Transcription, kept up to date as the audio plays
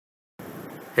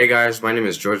Hey guys, my name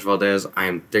is George Valdez. I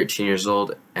am 13 years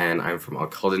old and I'm from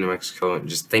Alcalde, New Mexico. And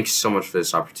just thanks so much for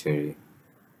this opportunity.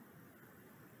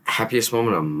 Happiest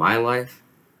moment of my life?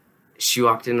 She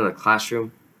walked into the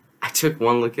classroom. I took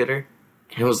one look at her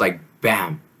and it was like,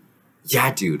 bam.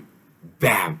 Yeah, dude,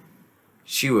 bam.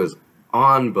 She was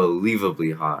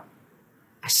unbelievably hot.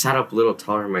 I sat up a little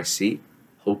taller in my seat,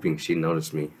 hoping she'd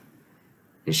notice me.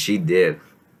 And she did.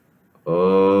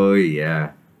 Oh,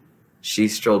 yeah. She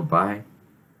strolled by,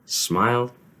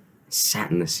 smiled, and sat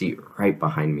in the seat right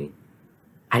behind me.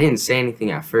 I didn't say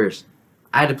anything at first.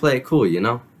 I had to play it cool, you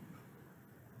know?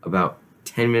 About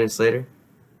 10 minutes later,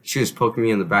 she was poking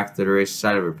me in the back of the erased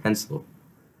side of her pencil.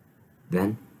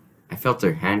 Then, I felt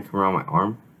her hand come around my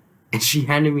arm, and she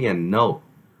handed me a note.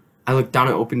 I looked down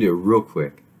and opened it real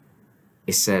quick.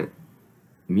 It said,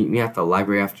 "Meet me at the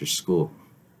library after school."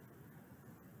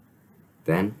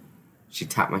 Then, she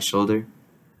tapped my shoulder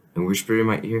and whispered in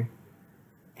my ear,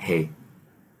 "Hey,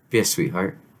 be a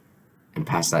sweetheart," and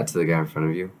pass that to the guy in front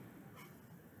of you.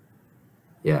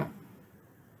 Yeah,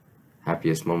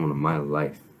 happiest moment of my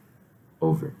life.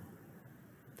 Over.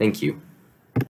 Thank you.